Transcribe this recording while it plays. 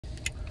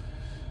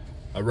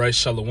All right,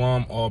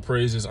 shalom, all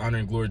praises, honor,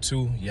 and glory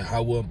to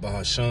Yahweh,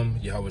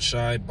 Bahasham, Yahweh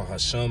Shai,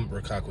 Bahasham,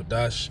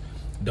 Rakakwadash.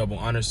 Double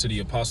honors to the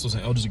apostles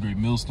and elders of Great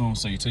Millstone.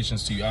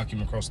 Salutations to you,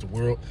 Akim, across the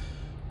world,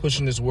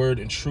 pushing this word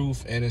in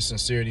truth and in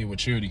sincerity and with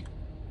charity.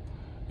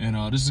 And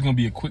this is going to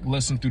be a quick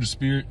lesson through the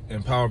spirit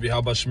and power of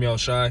Yahweh Shemiel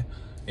Shai.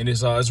 And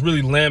it's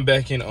really land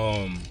back in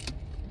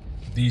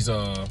these,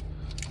 let's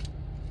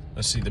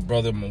see, the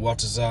brother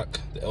Mwatazak,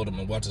 the elder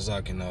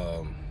Mwatazak,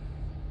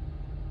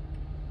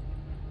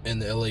 in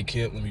the LA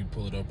camp. Let me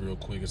pull it up real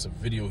quick. It's a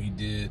video he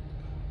did.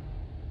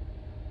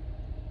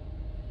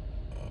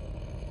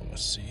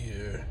 Let's see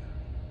here.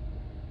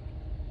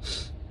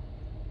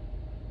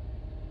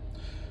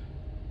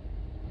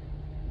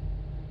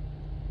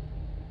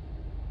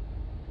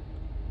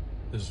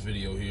 This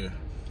video here.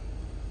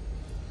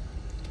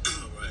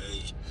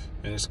 Alright.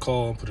 And it's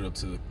called, put it up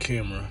to the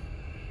camera.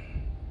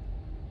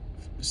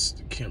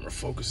 The camera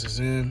focuses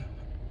in.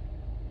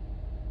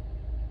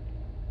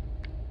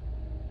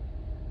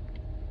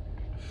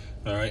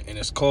 All right, and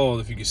it's called,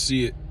 if you can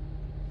see it,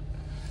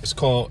 it's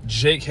called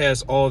Jake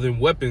Has All Them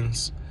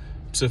Weapons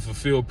to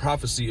Fulfill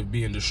Prophecy of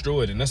Being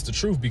Destroyed. And that's the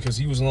truth, because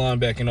he was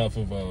linebacking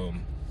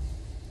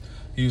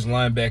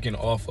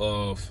off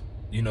of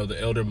you know,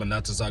 the elder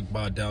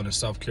Manatazak down in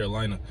South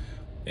Carolina.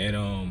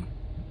 And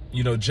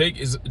you know, Jake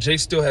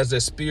still has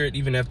that spirit,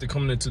 even after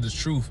coming into the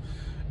truth,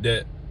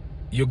 that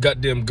your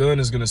goddamn gun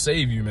is gonna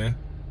save you, man.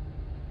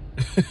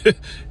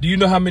 Do you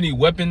know how many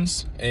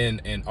weapons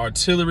and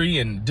artillery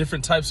and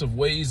different types of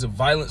ways of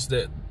violence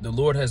that the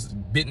Lord has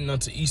bitten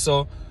unto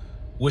Esau,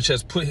 which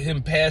has put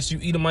him past you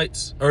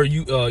Edomites, or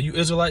you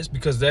Israelites,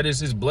 because that is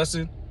his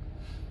blessing?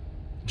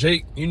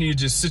 Jake, you need to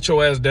just sit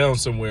your ass down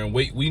somewhere and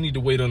wait. We need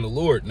to wait on the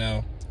Lord.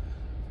 Now,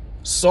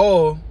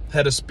 Saul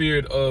had a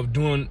spirit of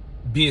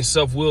being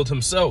self-willed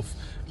himself,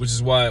 which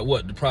is why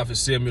the prophet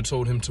Samuel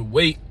told him to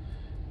wait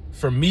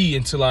for me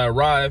until I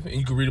arrive. And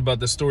you can read about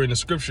that story in the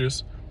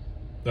scriptures.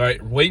 All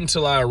right, wait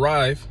until I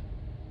arrive.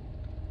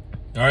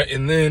 All right,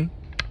 and then,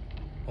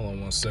 hold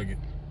on one second.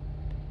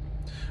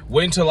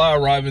 Wait until I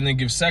arrive and then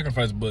give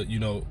sacrifice. But, you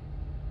know,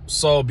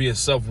 Saul being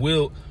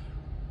self-willed,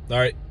 all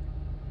right,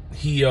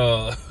 he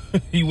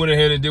went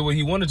ahead and did what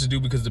he wanted to do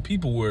because the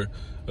people were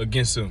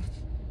against him.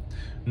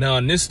 Now,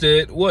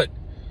 instead, what?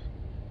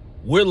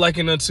 We're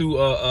likened unto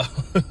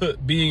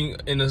being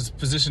in a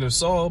position of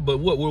Saul, but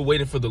what? We're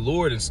waiting for the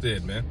Lord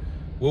instead, man.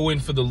 We're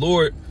waiting for the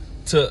Lord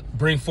to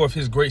bring forth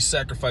his great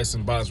sacrifice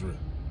in Basra.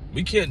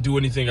 We can't do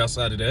anything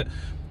outside of that.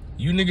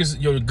 You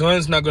niggas, your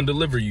gun's not going to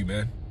deliver you,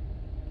 man.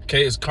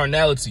 Okay, it's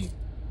carnality.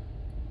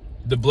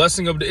 The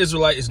blessing of the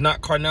Israelite is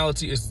not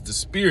carnality, it's the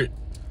spirit.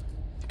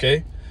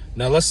 Okay,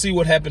 now let's see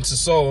what happened to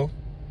Saul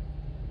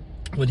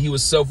when he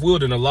was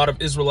self-willed. And a lot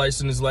of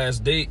Israelites in these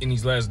last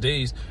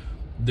days,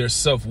 they're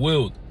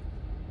self-willed.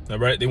 All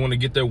right, they want to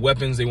get their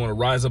weapons, they want to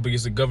rise up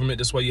against the government.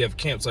 That's why you have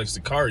camps like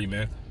Sakari,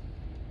 man.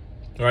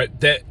 All right,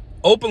 that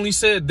openly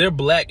said they're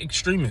black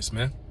extremists,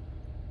 man.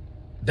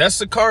 That's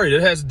Sakari.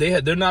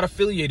 They're not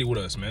affiliated with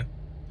us, man.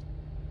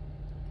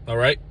 All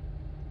right.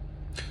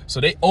 So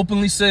they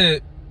openly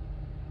said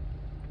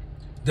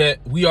that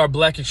we are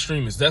black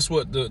extremists. That's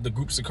what the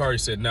group Sakari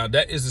said. Now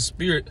that is the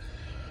spirit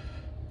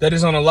that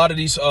is on a lot of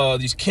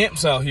these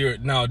camps out here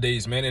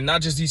nowadays, man. And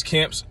not just these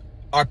camps,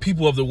 are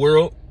people of the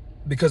world,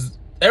 because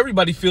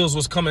everybody feels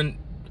what's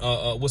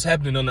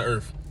happening on the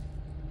earth.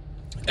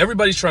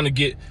 Everybody's trying to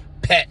get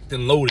packed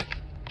and loaded.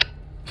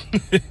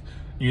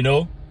 You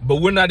know, but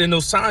we're not in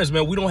those times,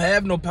 man. We don't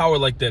have no power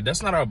like that.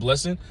 That's not our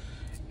blessing.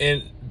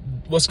 And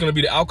what's going to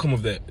be the outcome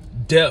of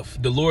that? Death.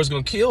 The Lord's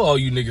going to kill all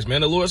you niggas,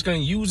 man. The Lord's going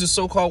to use this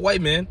so-called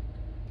white man,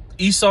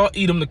 Esau,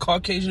 Edom, the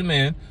Caucasian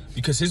man,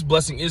 because his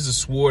blessing is a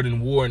sword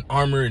and war and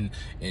armor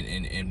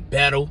and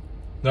battle,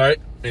 all right,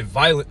 and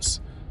violence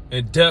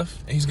and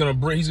death. And he's going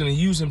to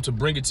use him to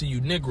bring it to you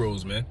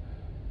Negroes, man,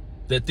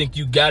 that think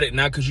you got it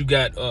now because you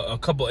got a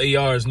couple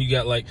ARs and you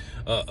got like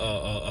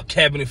a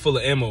cabinet full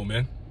of ammo,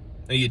 man.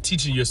 And you're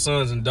teaching your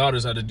sons and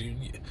daughters how to do.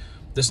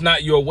 That's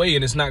not your way,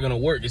 and it's not gonna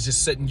work. It's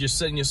just you're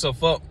setting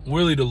yourself up.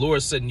 Really, the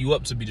Lord's setting you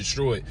up to be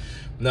destroyed.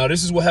 Now,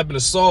 this is what happened to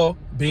Saul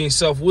being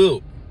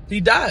self-willed. He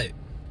died.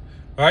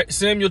 All right.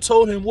 Samuel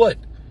told him what?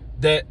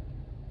 That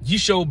you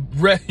shall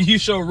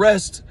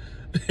rest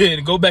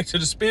and go back to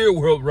the spirit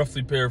world,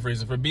 roughly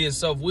paraphrasing, for being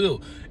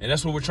self-willed. And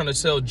that's what we're trying to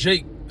tell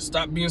Jake.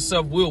 Stop being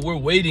self-willed. We're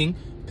waiting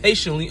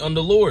patiently on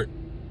the Lord,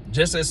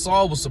 just as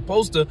Saul was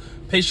supposed to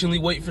patiently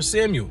wait for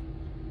Samuel.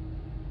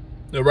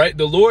 All right,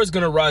 the Lord is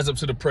going to rise up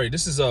to the prey.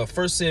 This is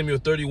 1 Samuel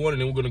 31, and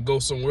then we're going to go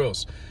somewhere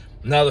else.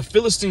 Now the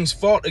Philistines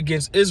fought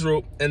against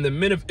Israel, and the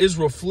men of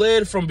Israel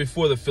fled from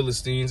before the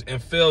Philistines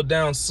and fell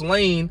down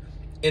slain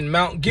in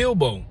Mount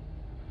Gilboa.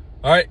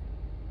 All right,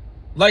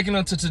 likened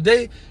unto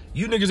today,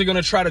 you niggas are going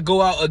to try to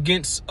go out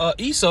against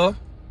Esau,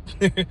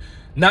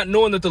 not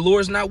knowing that the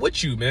Lord is not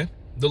with you, man.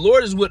 The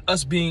Lord is with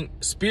us being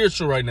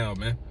spiritual right now,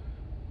 man.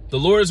 The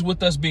Lord is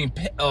with us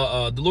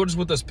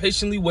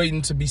patiently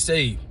waiting to be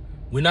saved.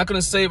 We're not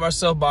going to save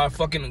ourselves by a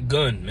fucking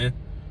gun, man.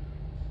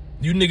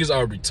 You niggas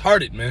are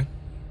retarded, man.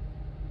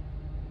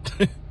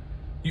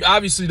 You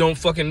obviously don't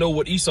fucking know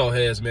what Esau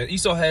has, man.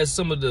 Esau has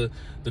some of the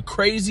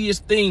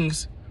craziest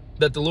things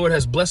that the Lord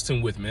has blessed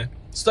him with, man.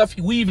 Stuff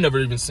we've never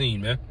even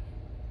seen, man.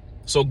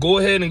 So go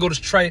ahead and go to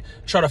try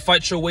to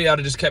fight your way out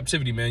of this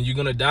captivity, man. You're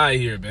gonna die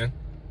here, man.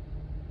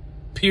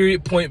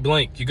 Period, point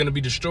blank. You're gonna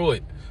be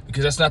destroyed,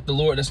 because that's not the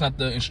Lord. That's not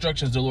the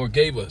instructions the Lord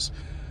gave us.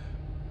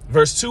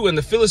 Verse 2, and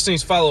the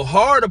Philistines followed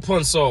hard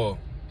upon Saul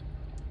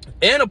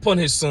and upon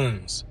his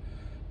sons.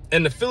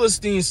 And the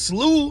Philistines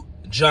slew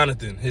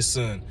Jonathan, his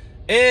son,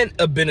 and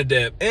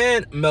Abinadab,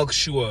 and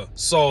Melchishua,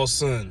 Saul's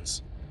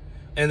sons.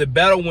 And the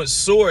battle went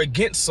sore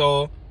against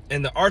Saul,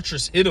 and the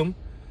archers hit him,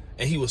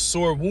 and he was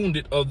sore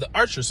wounded of the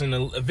archers. And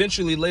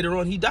eventually, later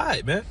on, he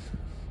died, man.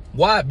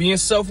 Why? Being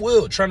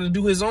self-willed, trying to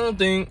do his own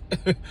thing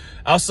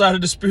outside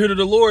of the spirit of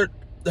the Lord,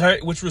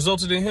 right, which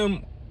resulted in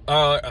him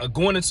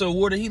going into a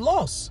war that he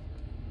lost.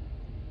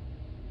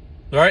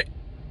 All right?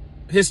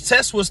 His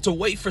test was to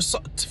wait for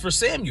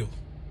Samuel.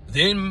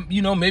 Then,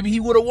 you know, maybe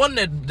he would have won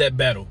that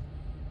battle.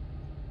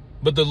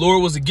 But the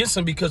Lord was against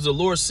him, because the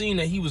Lord seen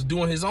that he was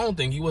doing his own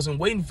thing. He wasn't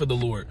waiting for the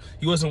Lord.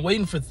 He wasn't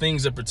waiting for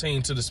things that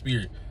pertain to the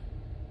Spirit,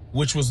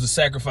 which was the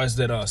sacrifice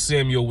that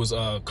Samuel was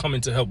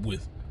coming to help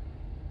with.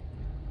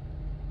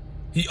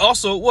 He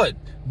also,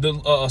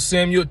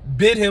 Samuel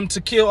bid him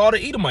to kill all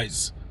the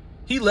Edomites.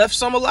 He left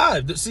some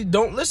alive. See,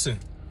 don't listen.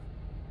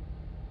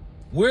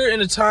 We're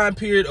in a time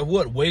period of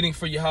what? Waiting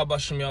for Yahweh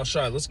Shem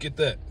Yahushai. Let's get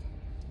that.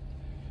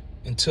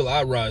 Until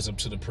I rise up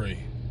to the prey.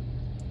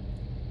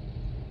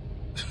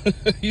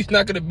 He's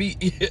not going to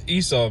beat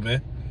Esau,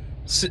 man.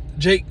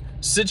 Jake,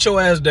 sit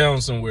your ass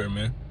down somewhere,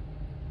 man.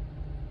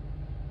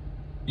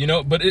 You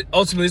know, but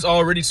ultimately it's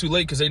already too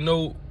late, because they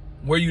know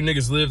where you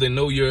niggas live. They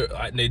know your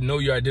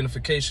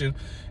identification,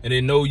 and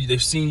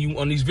they've seen you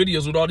on these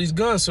videos with all these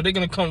guns. So they're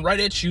going to come right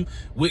at you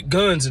with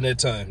guns in that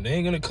time. They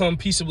ain't going to come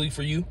peaceably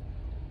for you.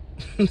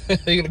 They're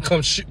going to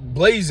come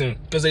blazing,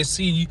 because they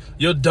see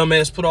your dumb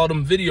ass put all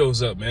them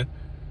videos up, man.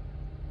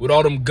 With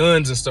all them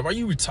guns and stuff. Are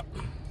you retired?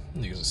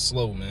 Niggas are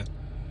slow, man.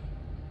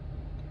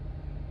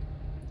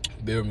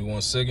 Bear with me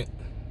 1 second.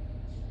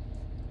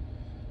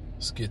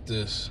 Let's get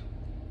this.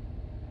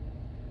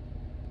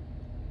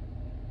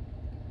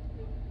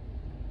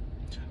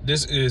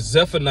 This is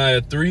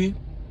Zephaniah 3.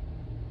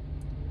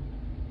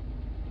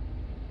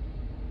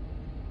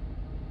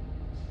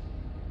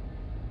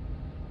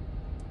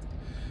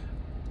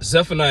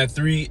 Zephaniah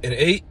 3 and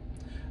 8.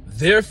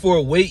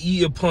 Therefore wait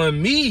ye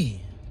upon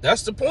me.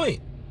 That's the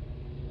point.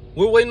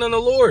 We're waiting on the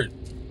Lord.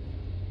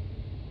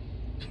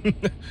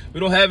 We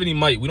don't have any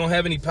might. We don't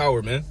have any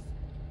power, man.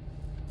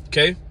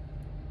 Okay?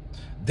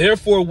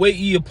 Therefore wait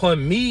ye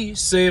upon me,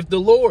 saith the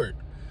Lord,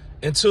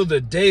 until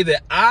the day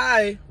that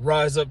I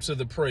rise up to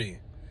the prey.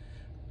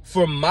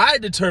 For my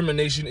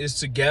determination is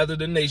to gather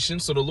the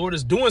nations. So the Lord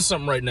is doing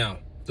something right now.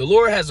 The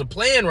Lord has a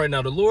plan right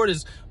now. The Lord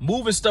is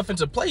moving stuff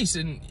into place.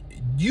 And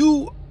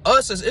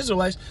us as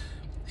Israelites,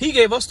 he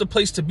gave us the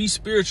place to be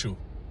spiritual.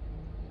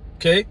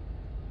 Okay?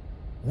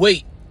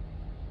 Wait.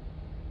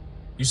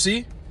 You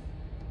see?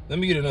 Let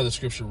me get another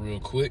scripture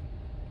real quick.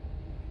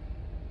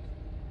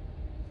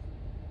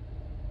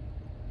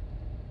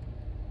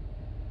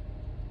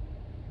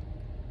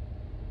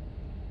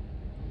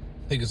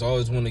 Niggas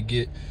always want to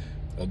get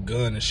a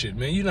gun and shit,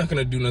 man. You're not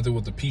gonna do nothing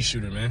with a pea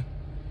shooter, man.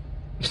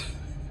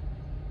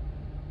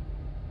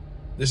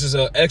 This is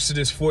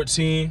Exodus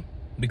 14,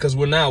 because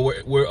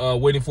we're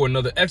waiting for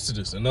another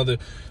Exodus,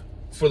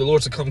 for the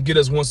Lord to come get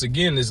us once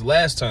again this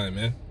last time,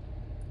 man.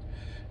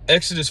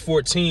 Exodus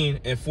 14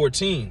 and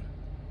 14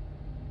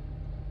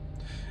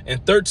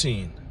 and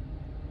 13.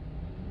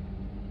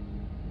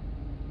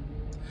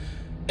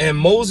 And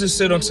Moses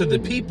said unto the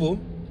people,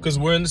 because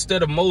we're in the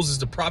stead of Moses,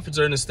 the prophets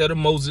are in the stead of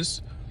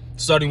Moses,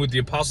 starting with the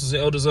apostles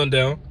and elders on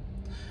down.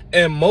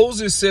 And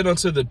Moses said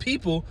unto the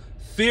people,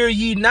 fear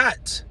ye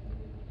not,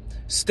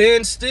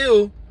 stand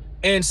still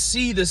and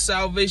see the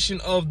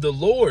salvation of the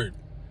Lord,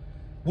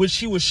 which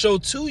he will show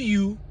to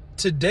you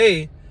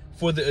today.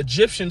 For the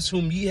Egyptians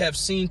whom ye have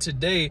seen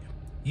today,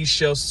 ye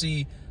shall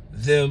see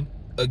them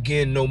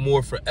again no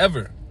more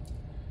forever.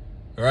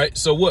 All right.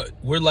 So what?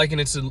 We're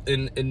likening it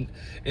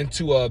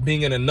into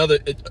being in another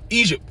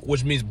Egypt,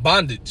 which means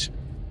bondage.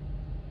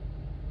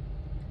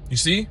 You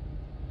see?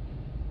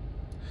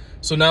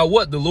 So now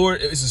what? The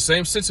Lord, it's the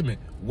same sentiment.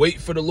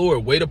 Wait for the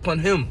Lord. Wait upon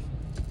him.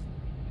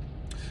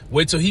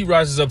 Wait till he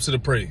rises up to the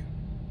prey.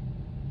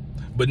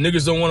 But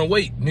niggas don't want to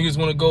wait. Niggas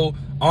want to go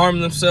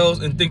arm themselves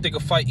and think they can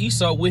fight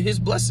Esau with his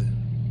blessing.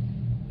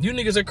 You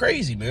niggas are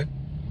crazy, man.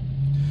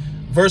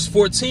 Verse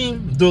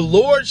 14, the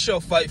Lord shall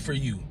fight for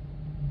you.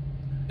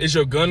 Is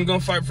your gun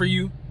going to fight for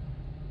you?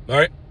 All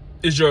right.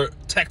 Is your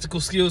tactical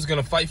skills going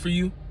to fight for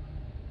you?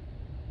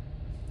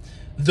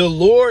 The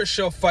Lord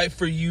shall fight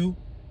for you,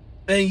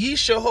 and ye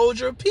shall hold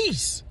your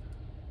peace.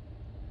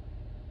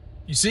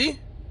 You see?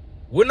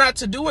 We're not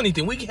to do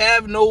anything. We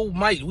have no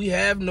might. We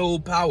have no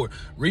power.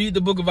 Read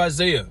the book of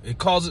Isaiah.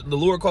 The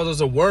Lord calls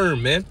us a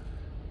worm, man.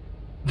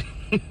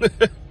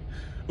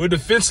 We're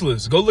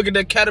defenseless. Go look at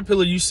that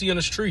caterpillar you see on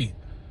this tree.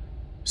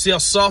 See how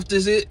soft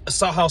is it?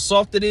 How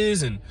soft it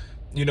is, and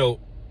you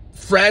know,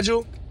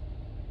 fragile.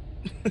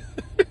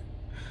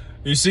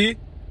 You see?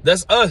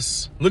 That's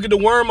us. Look at the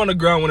worm on the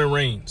ground when it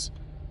rains.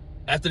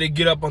 After they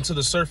get up onto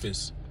the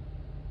surface.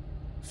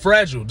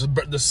 Fragile.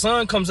 The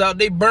sun comes out,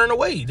 they burn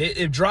away.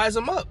 It dries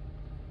them up.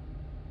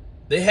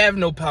 They have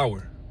no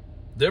power.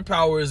 Their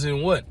power is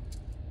in what?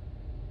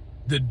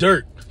 The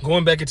dirt.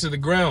 Going back into the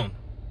ground.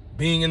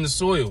 Being in the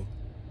soil.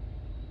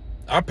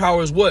 Our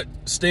power is what?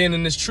 Staying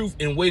in this truth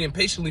and waiting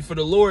patiently for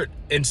the Lord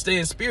and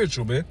staying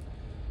spiritual, man.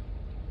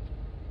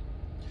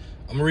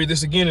 I'm going to read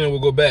this again and we'll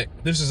go back.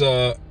 This is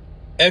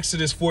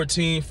Exodus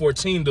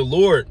 14:14. The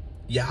Lord,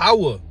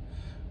 Yahweh,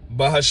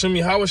 Bahashem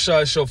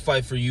Yahweh shall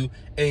fight for you,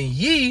 and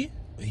you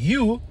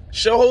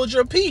shall hold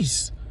your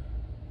peace.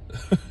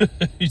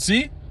 You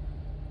see?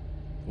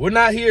 We're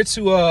not here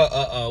to,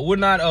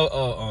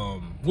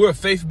 we're a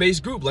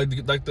faith-based group like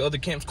the other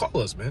camps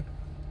call us, man.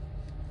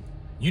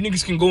 You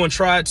niggas can go and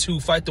try to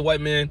fight the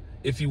white man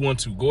if you want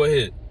to. Go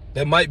ahead.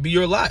 That might be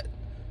your lot.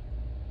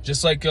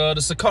 Just like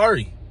the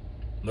Sakari,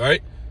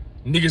 right?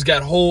 Niggas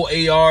got whole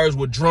ARs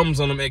with drums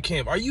on them at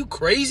camp. Are you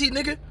crazy,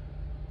 nigga?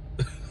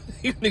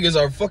 You niggas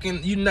are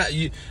fucking,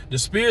 the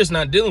spirit's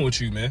not dealing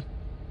with you, man.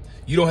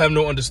 You don't have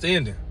no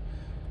understanding.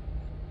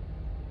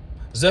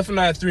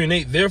 Zephaniah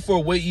 3:8,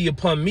 therefore wait ye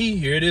upon me,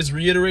 here it is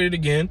reiterated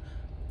again,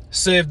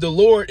 saith the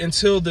Lord,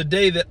 until the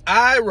day that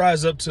I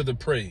rise up to the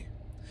prey.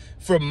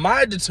 For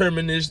my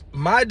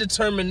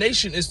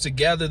determination is to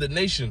gather the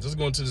nations. Let's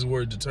go into this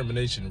word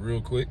determination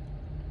real quick.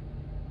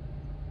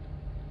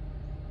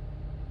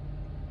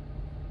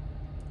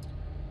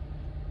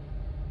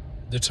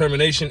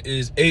 Determination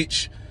is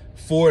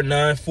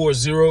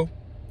H4940.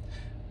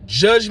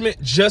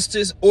 Judgment,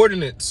 justice,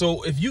 ordinance.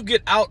 So if you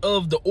get out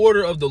of the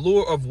order of the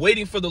Lord, of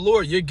waiting for the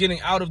Lord, you're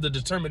getting out of the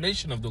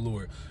determination of the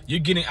Lord. You're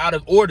getting out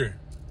of order.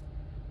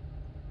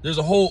 There's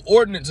a whole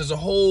ordinance. There's a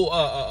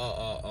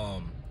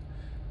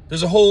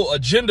whole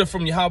agenda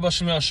from Yahweh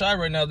Shemel Shai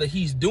right now that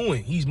he's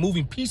doing. He's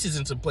moving pieces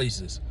into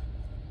places.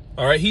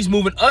 All right. He's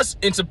moving us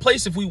into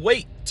place if we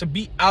wait to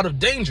be out of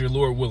danger,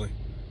 Lord willing,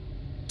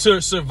 to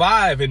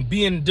survive and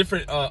be in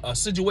different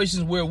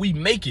situations where we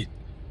make it.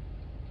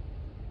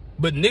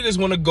 But niggas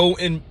want to go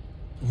and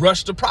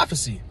rush to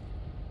prophecy.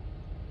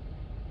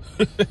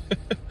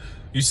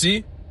 You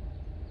see?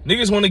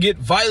 Niggas want to get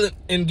violent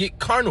and get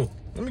carnal.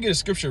 Let me get a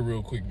scripture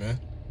real quick, man.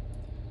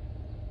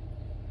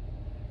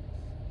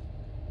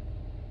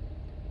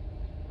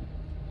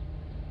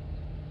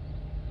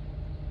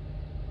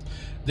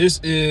 This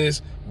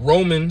is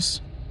Romans.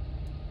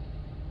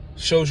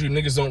 Shows you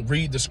niggas don't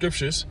read the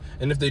scriptures.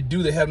 And if they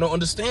do, they have no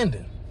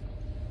understanding.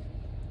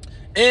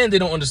 And they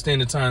don't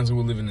understand the times that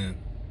we're living in.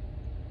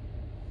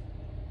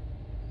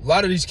 A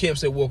lot of these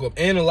camps that woke up,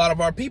 and a lot of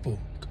our people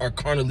are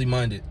carnally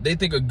minded. They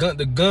think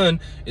the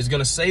gun is going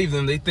to save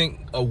them. They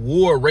think a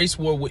race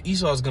war with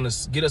Esau is going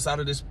to get us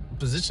out of this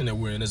position that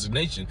we're in as a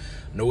nation.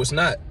 No, it's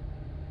not.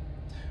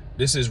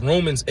 This is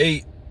Romans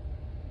 8.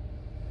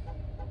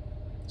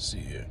 Let's see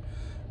here.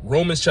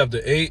 Romans chapter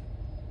 8.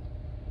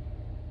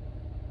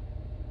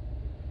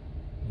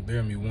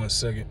 Bear me 1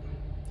 second.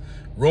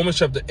 Romans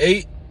chapter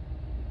 8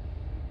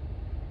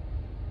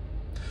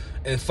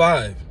 and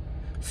 5.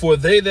 For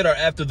they that are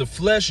after the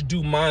flesh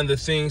do mind the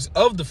things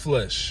of the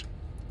flesh.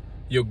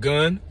 Your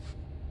gun,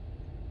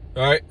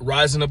 all right,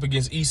 rising up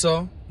against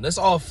Esau. That's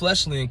all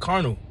fleshly and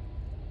carnal.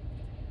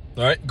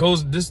 All right,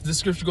 this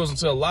scripture goes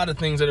into a lot of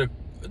things that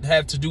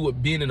have to do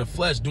with being in the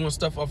flesh, doing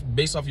stuff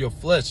based off your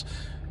flesh,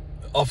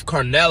 of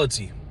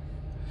carnality.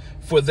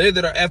 For they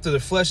that are after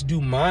the flesh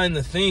do mind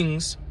the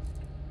things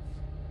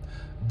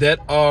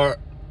of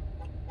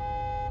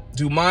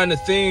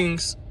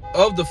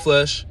the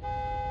flesh,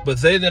 but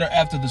they that are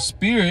after the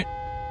spirit,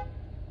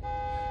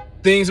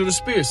 things of the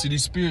spirit. See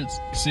these spirits,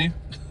 you see?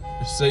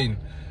 It's Satan.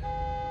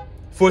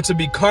 For to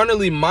be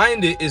carnally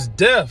minded is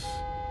death.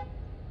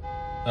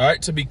 All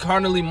right, to be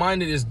carnally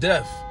minded is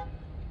death.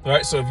 All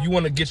right, so if you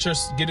want to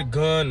get a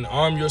gun and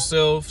arm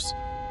yourselves,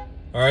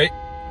 all right,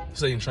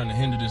 Satan trying to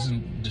hinder this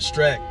and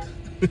distract.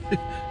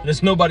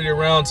 There's nobody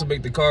around to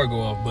make the car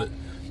go off, but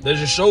that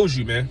just shows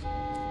you, man.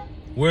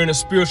 We're in a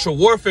spiritual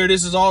warfare.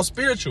 This is all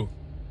spiritual.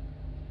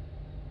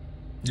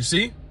 You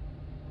see?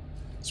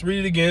 Let's read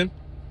it again.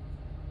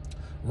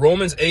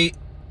 Romans 8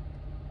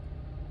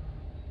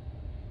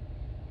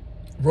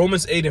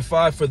 and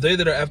 5. For they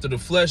that are after the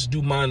flesh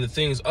do mind the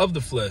things of the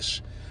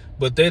flesh,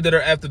 but they that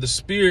are after the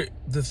spirit,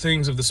 the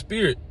things of the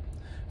spirit.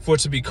 For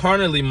to be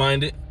carnally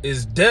minded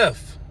is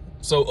death.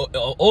 So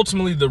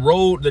ultimately, the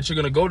road that you're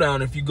going to go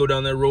down, if you go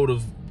down that road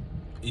of,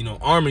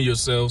 arming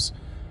yourselves,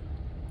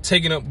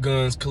 taking up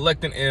guns,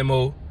 collecting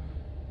ammo,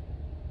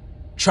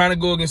 trying to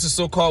go against the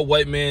so-called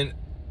white man,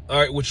 all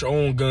right, with your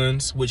own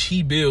guns, which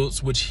he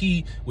builds, which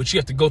you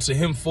have to go to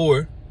him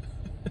for.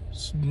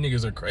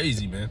 Niggas are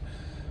crazy, man.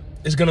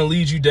 It's going to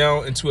lead you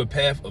down into a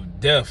path of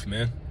death,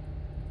 man.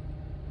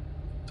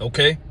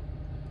 Okay?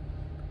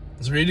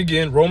 Let's read it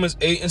again. Romans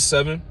 8 and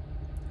 7.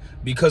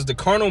 Because the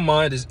carnal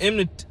mind is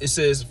imminent, it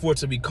says, for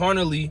to be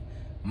carnally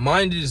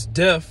minded is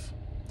death,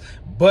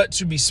 but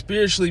to be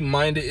spiritually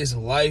minded is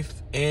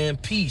life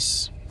and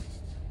peace.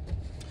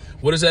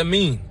 What does that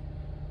mean?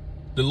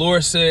 The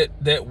Lord said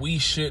that we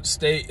should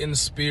stay in the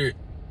spirit.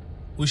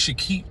 We should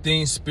keep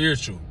things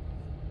spiritual.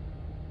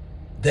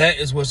 That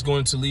is what's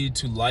going to lead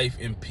to life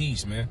and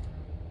peace, man.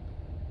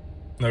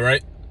 All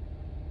right.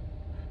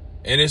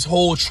 And this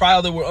whole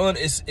trial that we're on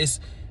is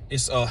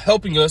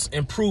helping us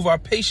improve our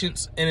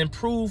patience and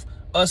improve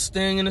us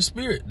staying in the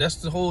spirit. That's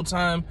the whole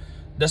time.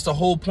 That's the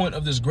whole point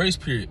of this grace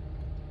period.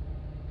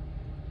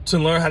 To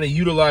learn how to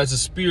utilize the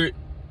spirit,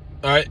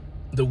 all right,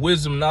 the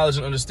wisdom, knowledge,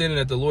 and understanding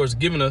that the Lord has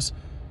given us,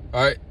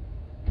 all right,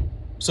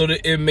 so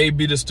that it may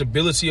be the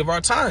stability of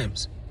our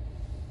times.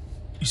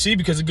 You see,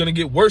 because it's going to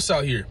get worse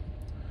out here.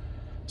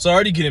 It's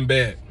already getting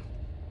bad.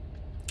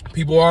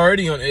 People are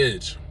already on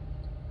edge.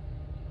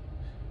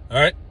 All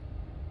right.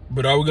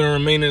 But are we going to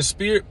remain in the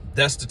spirit?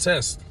 That's the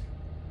test.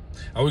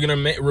 Are we going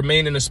to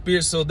remain in the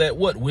spirit so that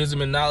what?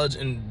 Wisdom and knowledge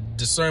and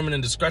discernment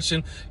and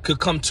discretion could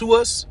come to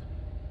us?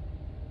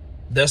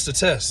 That's the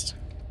test.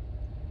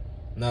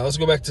 Now let's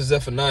go back to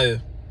Zephaniah.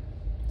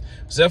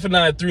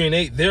 Zephaniah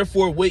 3:8.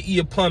 Therefore wait ye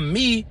upon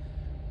me,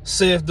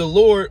 saith the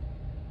Lord,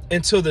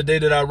 until the day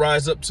that I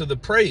rise up to the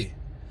prey.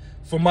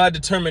 For my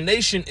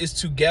determination is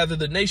to gather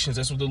the nations.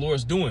 That's what the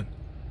Lord's doing.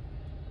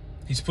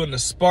 He's putting a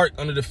spark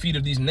under the feet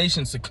of these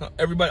nations to come.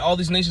 Everybody, all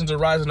these nations are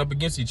rising up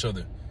against each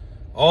other.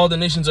 All the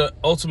nations are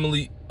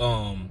ultimately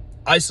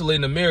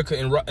isolating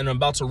America and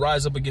about to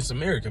rise up against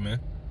America, man.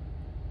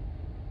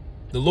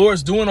 The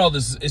Lord's doing all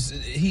this.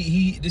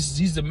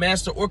 He's the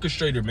master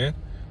orchestrator, man.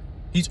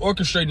 He's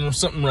orchestrating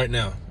something right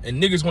now.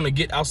 And niggas want to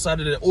get outside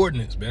of that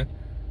ordinance, man.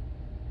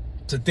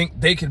 To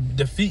think they can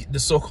defeat the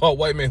so-called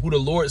white man who the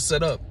Lord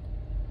set up.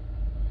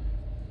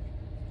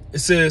 It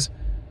says,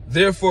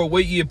 therefore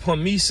wait ye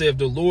upon me, saith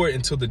the Lord,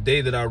 until the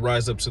day that I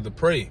rise up to the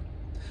prey.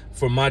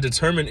 For my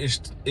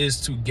determination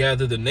is to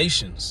gather the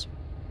nations,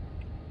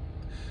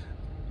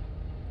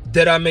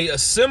 that I may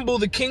assemble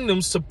the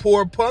kingdoms to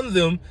pour upon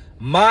them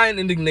mine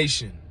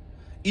indignation,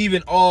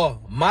 even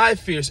all my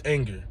fierce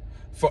anger.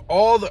 For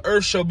all the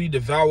earth shall be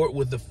devoured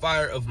with the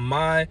fire of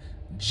my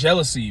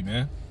jealousy,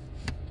 man.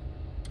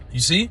 You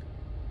see?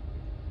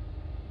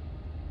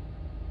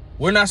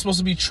 We're not supposed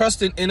to be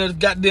trusting in a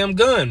goddamn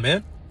gun,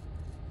 man.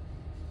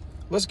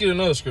 Let's get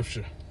another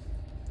scripture.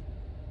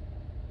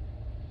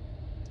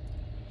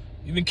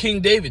 Even King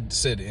David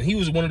said it, and he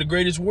was one of the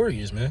greatest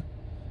warriors, man.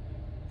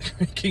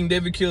 King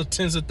David killed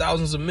tens of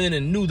thousands of men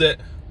and knew that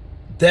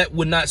that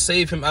would not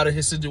save him out of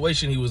his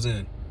situation he was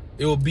in.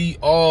 It will be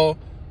all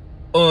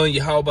on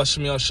Yahweh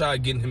Shem Shai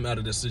getting him out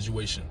of this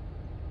situation.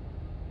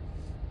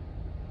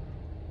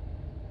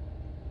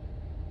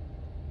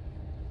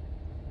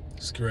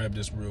 Let's grab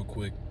this real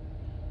quick.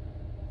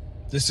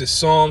 This is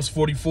Psalms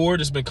 44.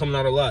 This has been coming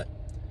out a lot.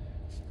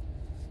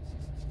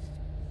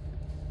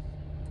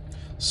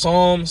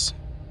 Psalms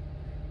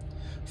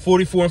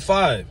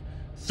 44:5.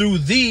 Through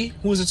thee,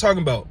 who is it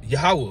talking about?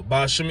 Yahweh,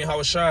 by Hashem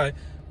Yahweh Shai,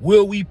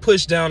 will we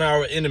push down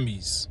our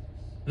enemies.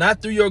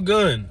 Not through your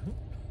gun.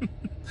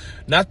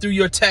 Not through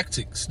your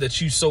tactics that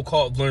you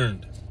so-called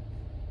learned.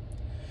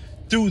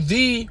 Through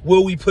thee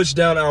will we push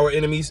down our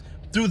enemies.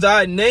 Through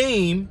thy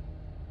name,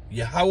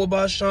 Yahweh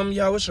by Hashem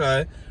Yahweh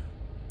Shai,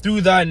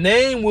 through thy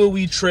name will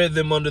we tread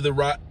them under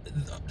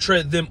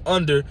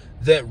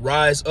that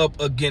rise up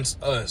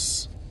against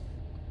us.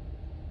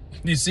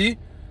 You see?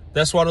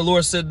 That's why the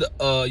Lord said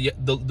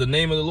the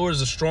name of the Lord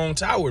is a strong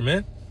tower,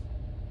 man.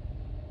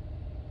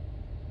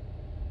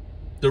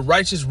 The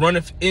righteous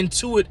runneth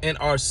into it and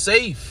are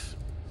safe.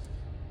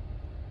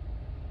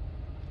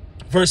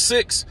 Verse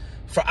 6,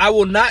 for I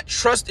will not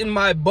trust in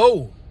my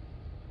bow,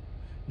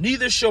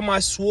 neither shall my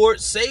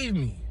sword save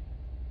me.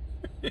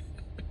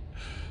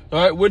 All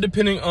right, we're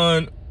depending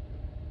on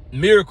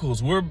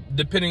miracles. We're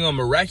depending on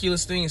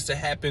miraculous things to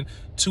happen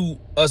to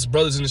us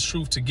brothers in this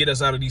truth to get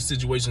us out of these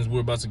situations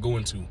we're about to go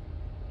into.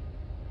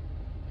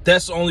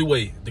 That's the only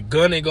way. The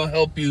gun ain't gonna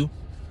help you.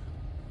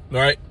 All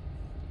right.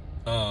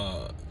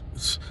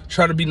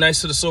 Trying to be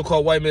nice to the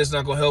so-called white man is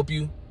not gonna help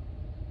you.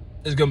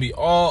 It's gonna be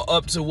all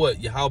up to what?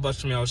 Yahweh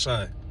Shem Yahweh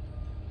Shai.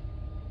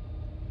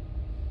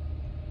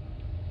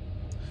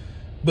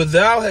 But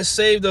thou hast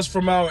saved us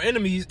from our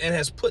enemies and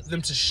hast put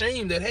them to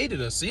shame that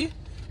hated us. See?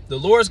 The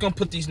Lord's gonna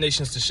put these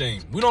nations to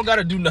shame. We don't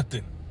gotta do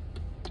nothing.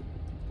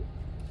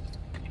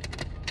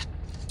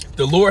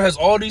 The Lord has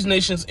all these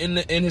nations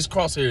in his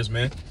crosshairs,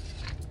 man.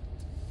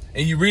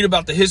 And you read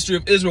about the history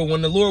of Israel.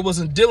 When the Lord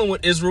wasn't dealing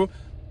with Israel,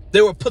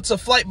 they were put to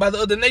flight by the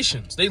other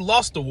nations. They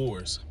lost the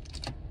wars.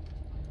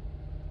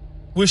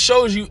 Which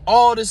shows you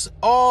all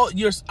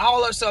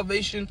our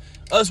salvation,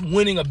 us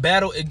winning a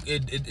battle,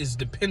 it is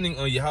depending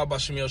on Yahweh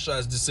Shem Yahweh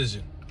Shai's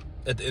decision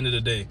at the end of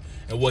the day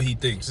and what he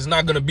thinks. It's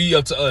not going to be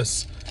up to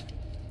us.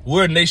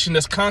 We're a nation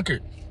that's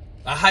conquered.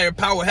 A higher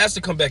power has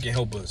to come back and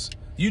help us.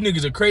 You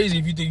niggas are crazy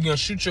if you think you're going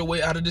to shoot your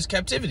way out of this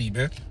captivity,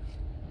 man.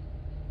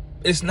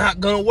 It's not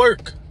going to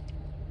work.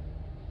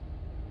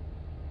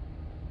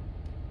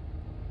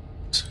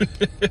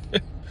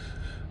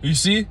 You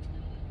see?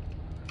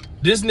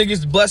 This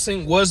nigga's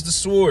blessing was the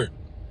sword.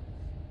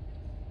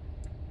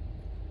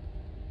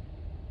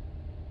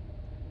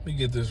 Let me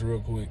get this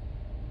real quick.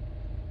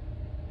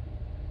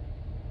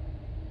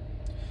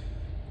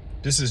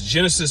 This is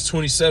Genesis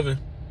 27.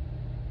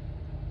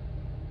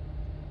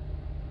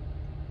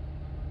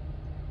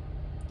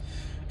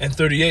 And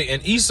 38.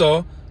 And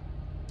Esau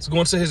is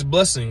going to his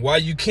blessing. Why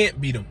you can't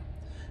beat him.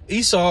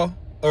 Esau,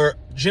 or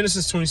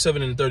Genesis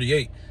 27 and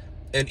 38.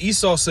 And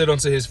Esau said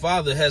unto his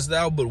father, hast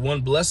thou but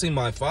one blessing,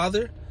 my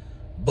father?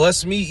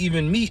 Bless me,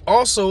 even me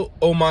also,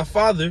 O my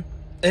father.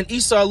 And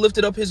Esau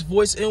lifted up his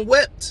voice and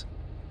wept.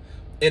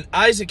 And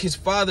Isaac his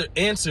father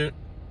answered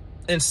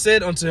and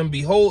said unto him,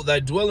 behold, thy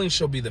dwelling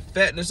shall be the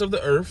fatness of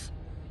the earth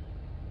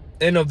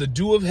and of the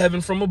dew of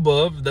heaven from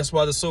above. That's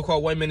why the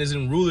so-called white man is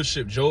in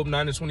rulership. Job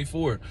 9 and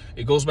 24.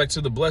 It goes back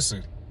to the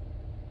blessing.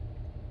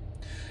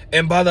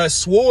 And by thy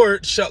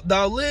sword shalt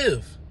thou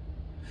live,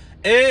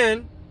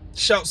 and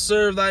shalt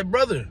serve thy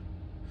brother.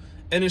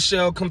 And it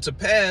shall come to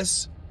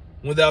pass,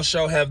 when thou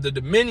shalt have the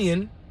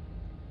dominion,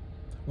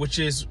 which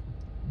is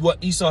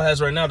what Esau has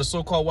right now. The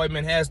so-called white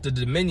man has the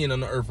dominion on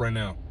the earth right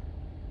now.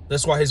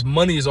 That's why his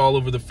money is all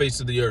over the face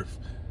of the earth.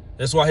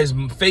 That's why his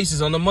face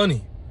is on the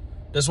money.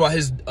 That's why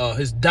his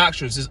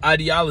doctrines, his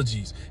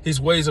ideologies,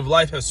 his ways of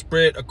life have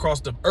spread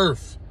across the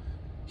earth.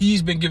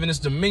 He's been given this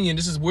dominion.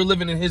 We're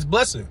living in his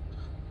blessing.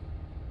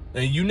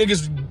 And you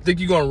niggas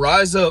think you're gonna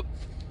rise up,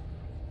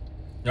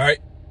 all right,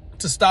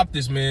 to stop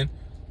this, man.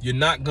 You're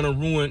not gonna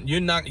ruin.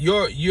 You're not.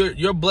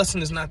 Your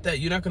blessing is not that.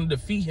 You're not gonna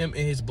defeat him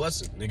in his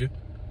blessing, nigga.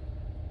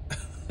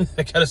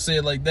 I gotta say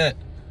it like that,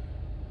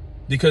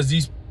 because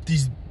these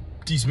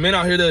men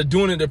out here that are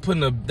doing it, they're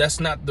putting that's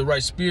not the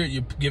right spirit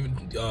you're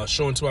giving,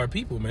 showing to our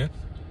people, man.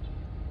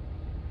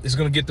 It's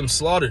gonna get them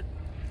slaughtered.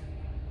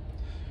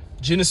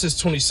 Genesis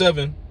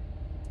 27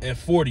 and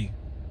 40.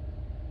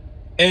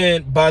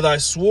 And by thy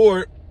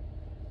sword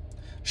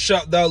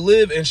shalt thou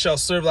live, and shalt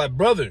serve thy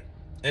brother.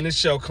 And it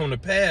shall come to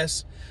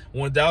pass,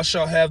 when thou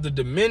shalt have the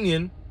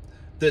dominion,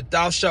 that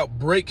thou shalt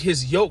break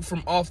his yoke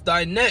from off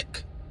thy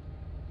neck.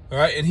 All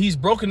right, and he's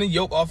broken the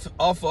yoke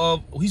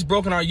he's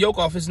broken our yoke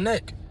off his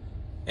neck,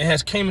 and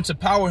has came into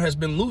power, has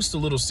been loosed a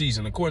little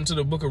season, according to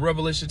the book of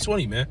Revelation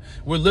 20, man.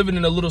 We're living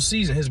in a little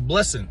season, his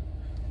blessing,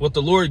 what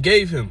the Lord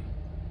gave him.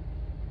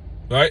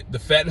 All right, the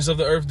fatness of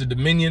the earth, the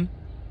dominion,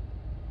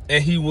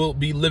 and he will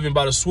be living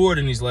by the sword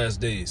in these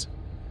last days.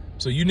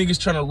 So you niggas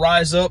trying to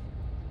rise up,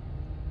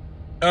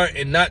 all right,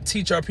 and not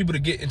teach our people to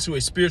get into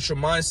a spiritual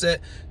mindset,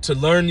 to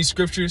learn these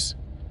scriptures,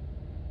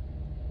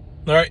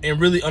 all right, and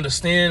really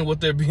understand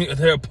what they're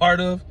a part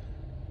of.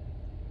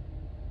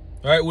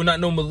 All right, we're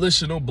not no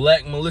militia, no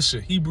black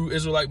militia, Hebrew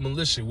Israelite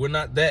militia. We're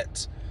not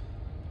that.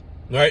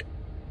 All right,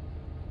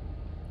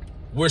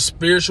 we're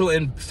spiritual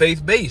and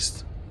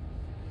faith-based.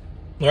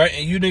 All right,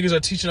 and you niggas are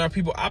teaching our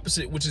people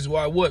opposite, which is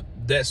why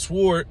that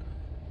sword,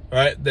 all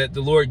right, that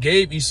the Lord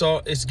gave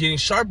Esau is getting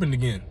sharpened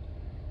again.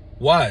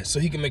 Why? So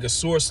he can make a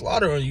sword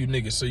slaughter on you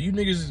niggas. So you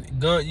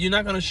niggas, you're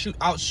not gonna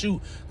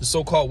outshoot the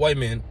so-called white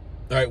man,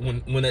 all right,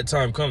 when that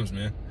time comes,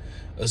 man.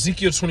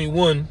 Ezekiel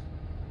 21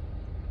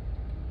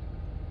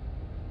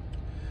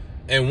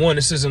 and 1,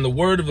 it says, and the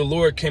word of the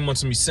Lord came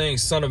unto me, saying,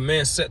 Son of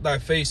man, set thy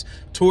face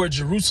toward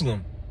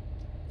Jerusalem,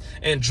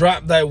 and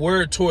drop thy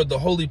word toward the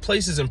holy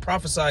places, and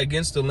prophesy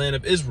against the land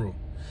of Israel.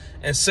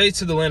 And say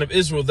to the land of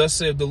Israel, thus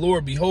saith the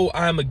Lord, behold,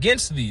 I am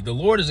against thee. The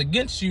Lord is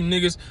against you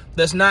niggas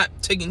that's not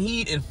taking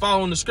heed and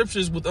following the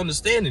scriptures with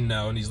understanding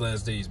now in these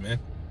last days, man.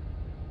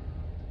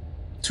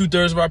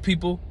 2/3 of our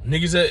people,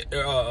 niggas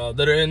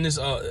that are in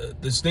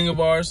this thing of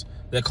ours,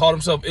 that call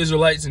themselves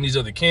Israelites in these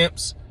other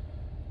camps,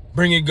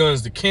 bringing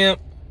guns to camp,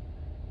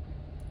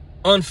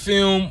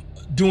 unfilmed,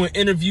 doing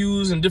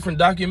interviews and different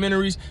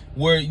documentaries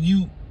where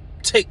you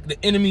take the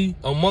enemy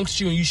amongst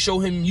you and you show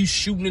him you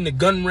shooting in the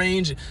gun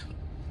range.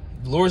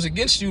 The Lord's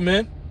against you,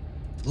 man,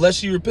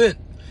 lest you repent.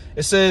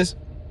 It says,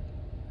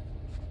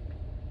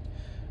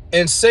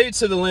 and say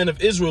to the land of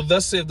Israel,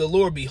 thus saith the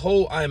Lord,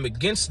 behold, I am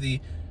against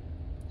thee,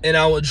 and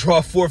I will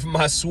draw forth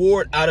my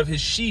sword out of his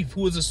sheath.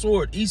 Who is the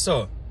sword?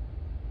 Esau.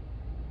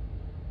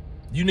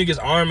 You niggas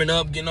arming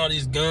up, getting all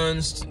these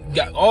guns,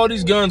 got all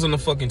these guns on the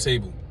fucking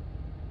table.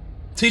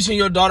 Teaching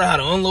your daughter how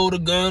to unload a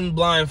gun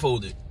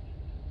blindfolded.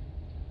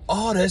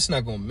 Oh, that's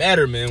not gonna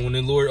matter, man, when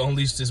the Lord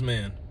unleashed this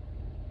man.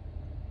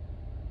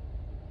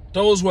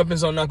 Those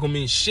weapons are not gonna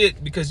mean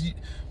shit, because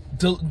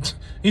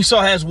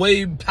Esau has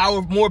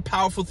more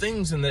powerful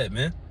things than that,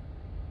 man.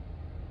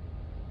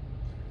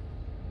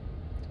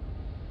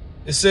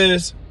 It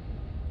says,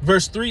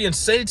 verse 3, and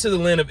say to the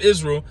land of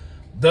Israel,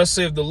 thus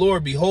saith the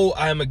Lord, behold,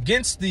 I am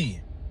against thee,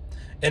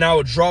 and I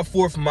will draw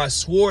forth my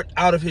sword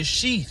out of his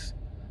sheath,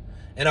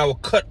 and I will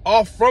cut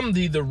off from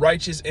thee the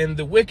righteous and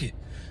the wicked.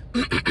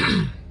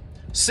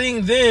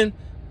 Seeing then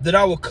that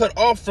I will cut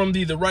off from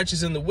thee the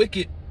righteous and the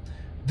wicked,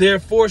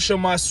 therefore shall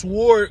my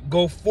sword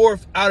go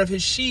forth out of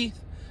his sheath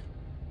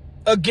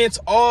against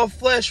all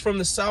flesh from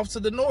the south to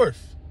the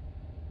north,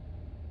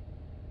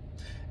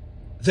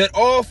 that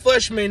all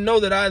flesh may know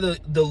that I,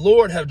 the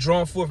Lord, have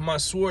drawn forth my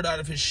sword out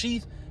of his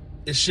sheath.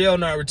 It shall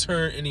not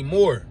return any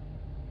more.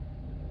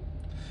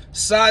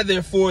 Sigh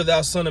therefore,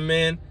 thou son of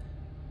man,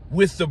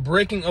 with the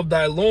breaking of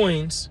thy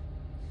loins,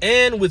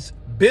 and with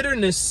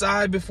bitterness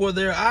sigh before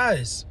their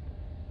eyes.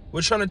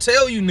 We're trying to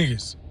tell you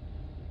niggas.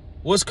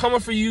 What's coming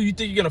for you? You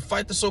think you're gonna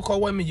fight the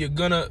so-called white man?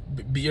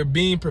 You're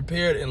being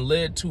prepared and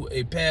led to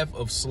a path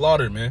of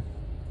slaughter, man.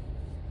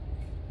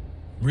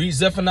 Read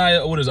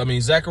Zephaniah,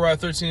 Zechariah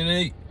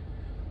 13:8.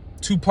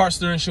 2 parts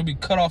therein shall be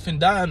cut off and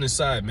die on this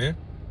side, man.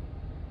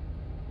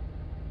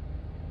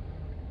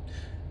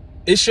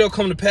 It shall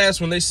come to pass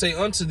when they say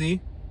unto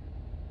thee,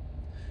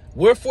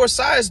 wherefore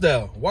sighest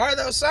thou? Why art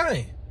thou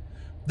sighing?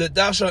 That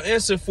thou shalt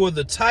answer for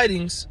the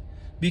tidings,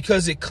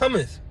 because it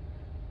cometh.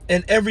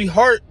 And every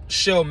heart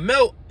shall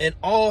melt, and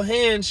all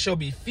hands shall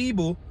be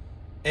feeble,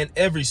 and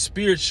every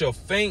spirit shall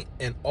faint,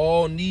 and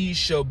all knees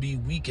shall be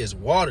weak as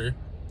water.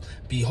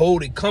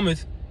 Behold, it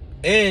cometh,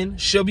 and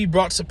shall be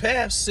brought to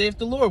pass, saith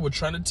the Lord. We're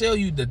trying to tell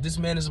you that this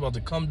man is about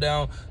to come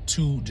down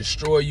to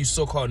destroy you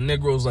so-called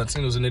Negroes,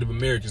 Latinos, and Native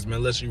Americans, man,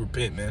 unless you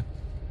repent, man.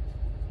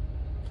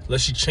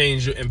 Unless you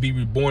change and be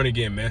reborn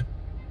again, man.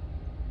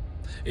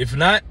 If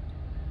not,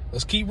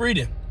 let's keep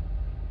reading.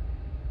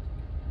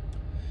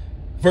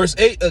 Verse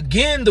 8,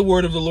 again the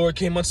word of the Lord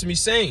came unto me,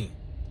 saying,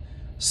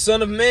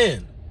 Son of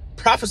man,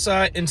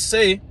 prophesy and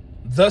say,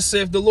 thus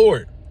saith the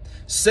Lord.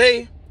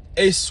 Say,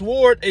 a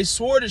sword is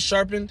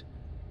sharpened.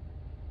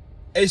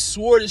 A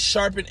sword is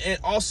sharpened and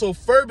also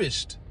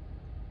furbished.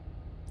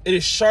 It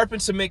is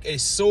sharpened to make a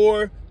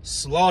sore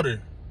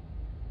slaughter.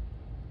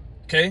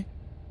 Okay?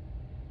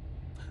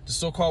 The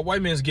so-called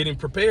white man is getting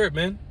prepared,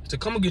 man, to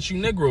come and get you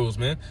Negroes,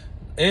 man,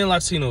 and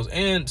Latinos,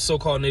 and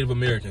so-called Native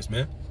Americans,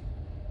 man.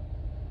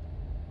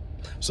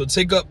 So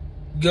take up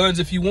guns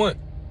if you want.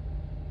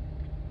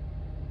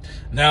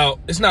 Now,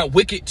 it's not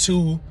wicked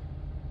to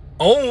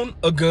own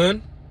a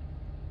gun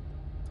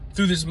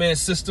through this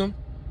man's system,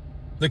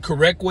 the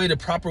correct way, the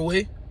proper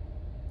way.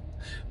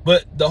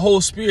 But the whole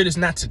spirit is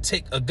not to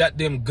take a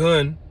goddamn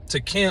gun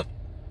to camp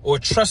or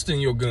trust in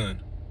your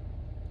gun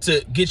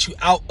to get you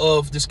out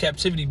of this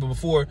captivity, but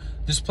before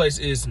this place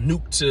is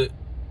nuked to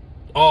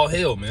all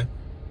hell, man.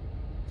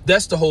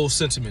 That's the whole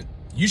sentiment.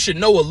 You should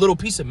know a little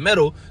piece of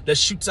metal that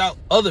shoots out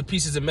other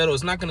pieces of metal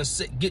is not going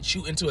to get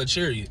you into a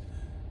chariot.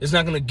 It's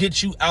not going to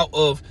get you out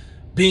of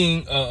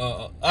being,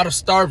 out of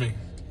starving.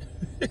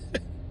 All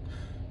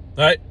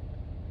right?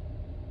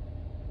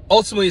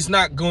 Ultimately, it's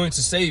not going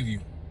to save you,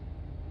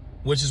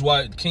 which is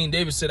why King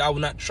David said, I will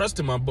not trust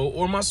in my bow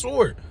or my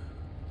sword.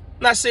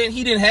 I'm not saying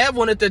he didn't have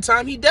one at that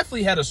time. He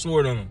definitely had a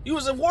sword on him. He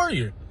was a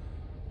warrior.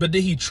 But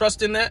did he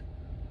trust in that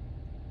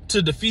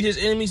to defeat his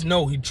enemies?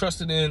 No, he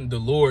trusted in the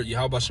Lord,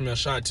 Yahweh Shem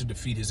Yahshai, to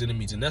defeat his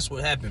enemies. And that's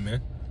what happened,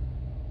 man.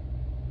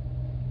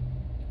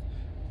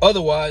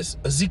 Otherwise,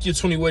 Ezekiel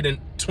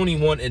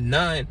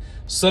 21:9,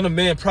 Son of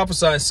man,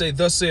 prophesy and say,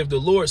 thus saith the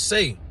Lord,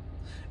 say,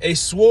 a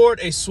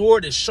sword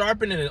is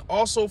sharpened and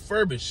also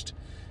furbished.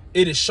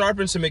 It is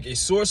sharpened to make a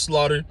sore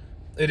slaughter.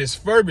 It is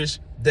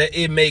furbished that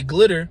it may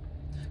glitter.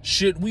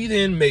 Should we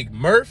then make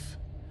mirth?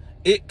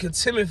 It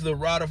contemneth the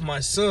rod of my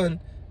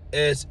son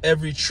as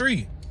every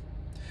tree.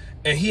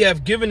 And he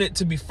hath given it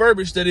to be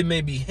furbished that it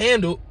may be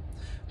handled.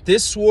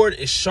 This sword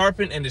is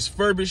sharpened and is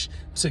furbished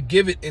to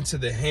give it into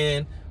the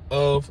hand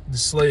of the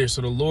slayer.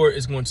 So the Lord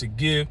is going to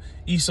give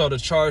Esau the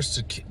charge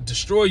to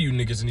destroy you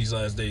niggas in these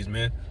last days,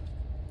 man.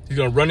 He's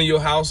going to run in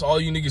your house.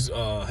 All you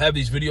niggas have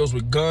these videos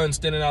with guns,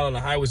 standing out on the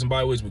highways and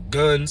byways with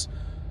guns.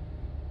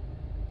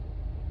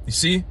 You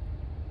see?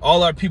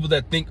 All our people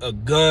that think a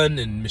gun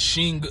and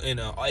machine and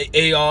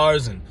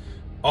ARs and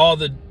all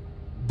the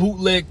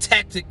bootleg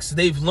tactics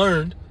they've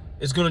learned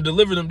is going to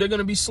deliver them. They're going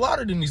to be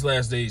slaughtered in these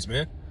last days,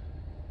 man.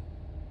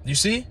 You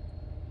see?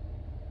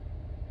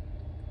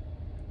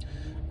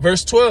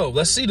 Verse 12.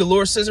 Let's see. The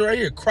Lord says it right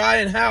here. Cry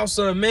and howl,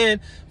 son of man,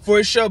 for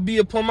it shall be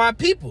upon my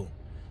people.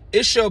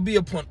 It shall be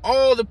upon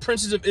all the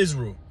princes of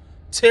Israel.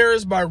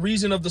 Terrors by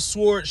reason of the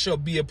sword shall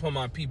be upon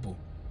my people.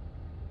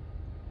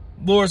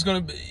 Lord's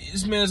gonna be,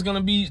 this man is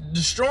gonna be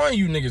destroying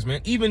you niggas, man.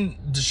 Even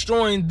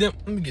destroying them.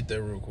 Let me get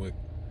that real quick.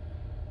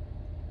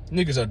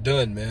 Niggas are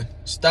done, man.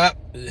 Stop.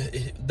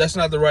 That's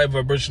not the right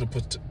vibration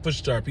to push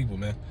to our people,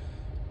 man.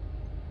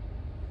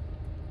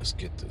 Let's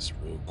get this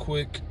real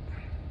quick.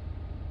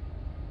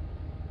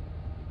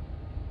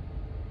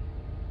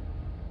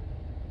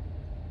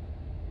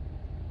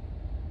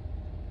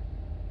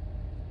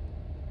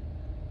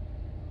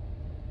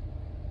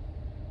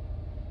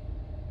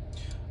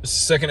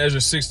 This is 2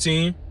 Ezra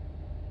 16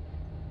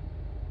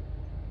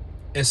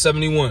 and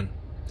 71.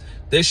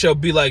 They shall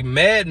be like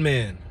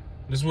madmen.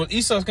 This is what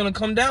Esau's going to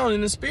come down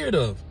in the spirit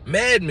of.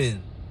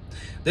 Madmen.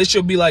 They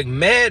shall be like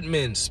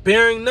madmen,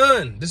 sparing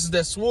none. This is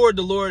that sword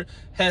the Lord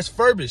has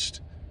furbished.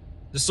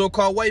 The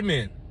so-called white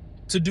man.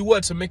 To do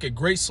what? To make a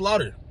great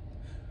slaughter.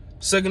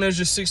 2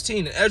 Ezra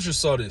 16. And Ezra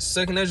saw this.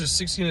 2 Ezra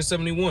 16 and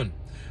 71.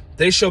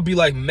 They shall be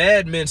like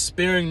madmen,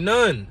 sparing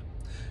none,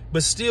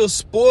 but still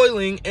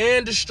spoiling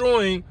and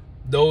destroying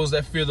those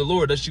that fear the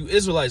Lord. That's you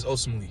Israelites,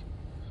 ultimately.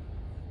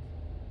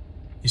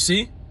 You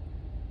see?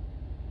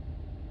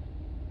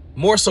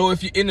 More so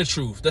if you're in the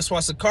truth. That's why,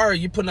 Sakari,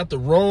 you're putting out the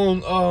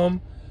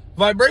wrong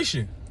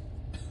vibration.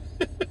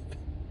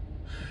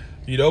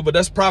 You know, but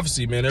that's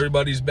prophecy, man.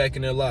 Everybody's back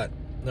in their lot.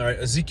 All right,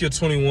 Ezekiel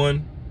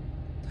 21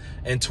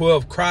 and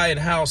 12. Cry and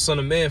howl, son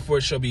of man, for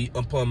it shall be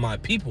upon my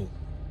people.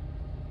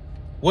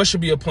 What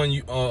should be upon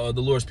you, the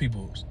Lord's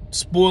people?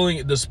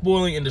 The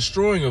spoiling and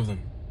destroying of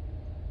them.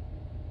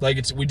 Like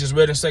we just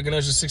read in 2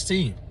 Ezra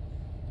 16.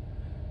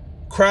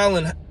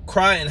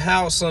 Cry and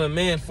howl, son of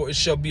man, for it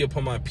shall be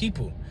upon my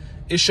people.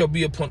 It shall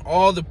be upon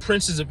all the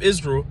princes of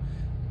Israel.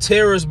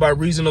 Terrors by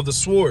reason of the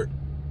sword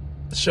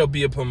shall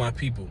be upon my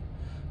people.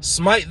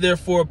 Smite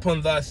therefore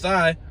upon thy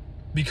thigh,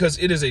 because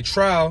it is a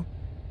trial.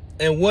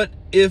 And what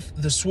if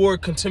the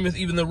sword contemneth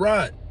even the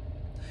rod?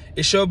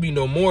 It shall be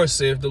no more,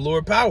 saith the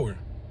Lord power.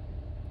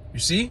 You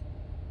see?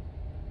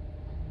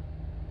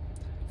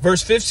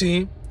 Verse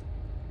 15.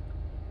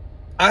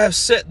 I have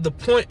set the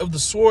point of the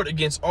sword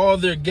against all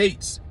their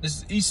gates. This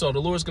is Esau.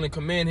 The Lord's going to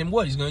command him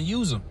what? He's going to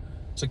use them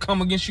to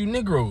come against you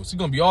Negroes. He's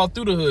going to be all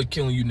through the hood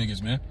killing you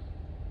niggas, man.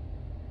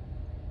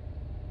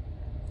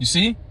 You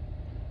see?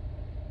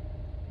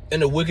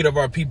 And the wicked of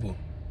our people.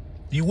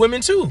 You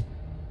women too.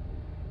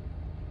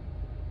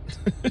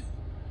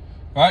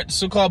 All right, the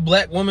so-called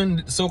black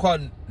woman, the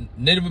so-called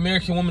Native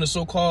American woman, the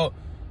so-called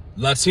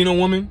Latino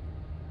woman.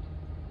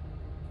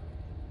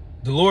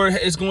 The Lord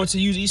is going to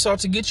use Esau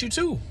to get you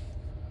too.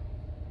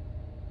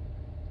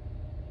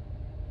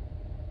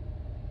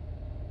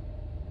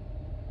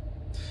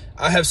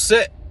 I have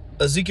set,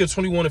 Ezekiel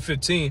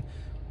 21:15,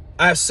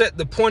 I have set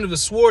the point of the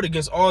sword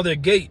against all their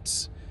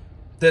gates,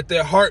 that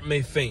their heart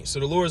may faint. So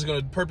the Lord is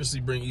going to purposely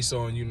bring Esau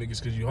on you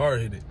niggas because you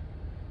hard-headed.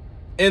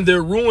 And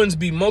their ruins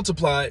be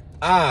multiplied.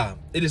 Ah,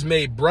 it is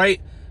made bright.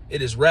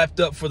 It is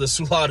wrapped up for the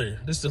slaughter.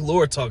 This is the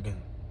Lord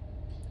talking.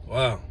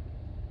 Wow.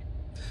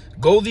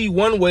 Go thee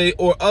one way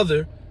or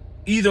other,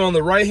 either on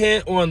the right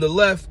hand or on the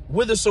left,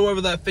 whithersoever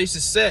thy face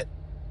is set.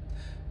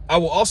 I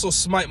will also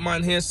smite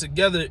mine hands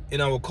together,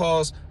 and I will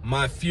cause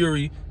my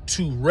fury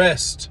to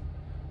rest.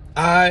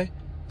 I,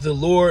 the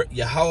Lord,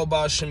 Yahweh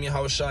Ba'ashem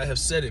Yahweh Shai, have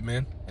said it,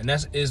 man. And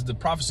that is the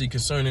prophecy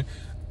concerning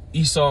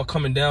Esau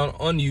coming down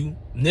on you,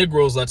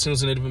 Negroes,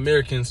 Latinos, and Native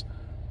Americans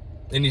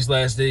in these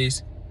last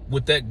days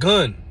with that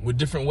gun, with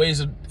different ways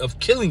of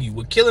killing you,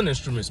 with killing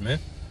instruments, man.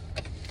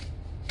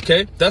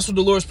 Okay? That's what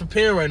the Lord's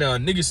preparing right now.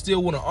 Niggas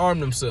still want to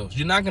arm themselves.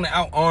 You're not going to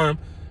out-arm.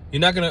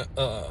 You're not going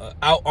to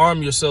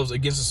out-arm yourselves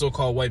against a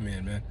so-called white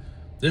man, man.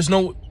 There's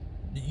no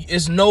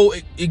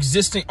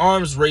existing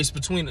arms race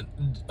between an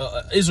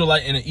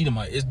Israelite and an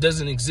Edomite. It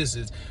doesn't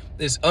exist.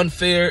 It's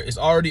unfair. It's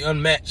already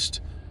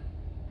unmatched.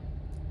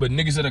 But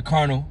niggas that are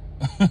carnal,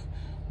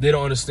 they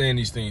don't understand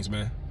these things,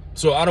 man.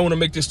 So I don't want to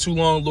make this too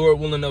long. Lord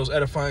willing, that was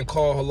edifying.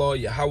 Call halal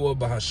Yahweh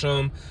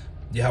Bahasham,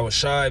 Yahweh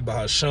Shai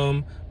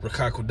Bahasham,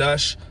 Rakah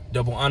Kodash.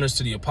 Double honors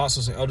to the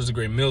apostles and elders of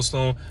Great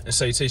Millstone, and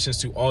salutations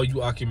to all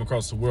you Akim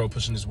across the world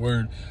pushing this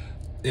word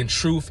in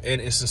truth and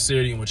in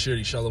sincerity and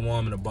maturity. Shalom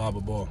and Abba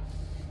Ball.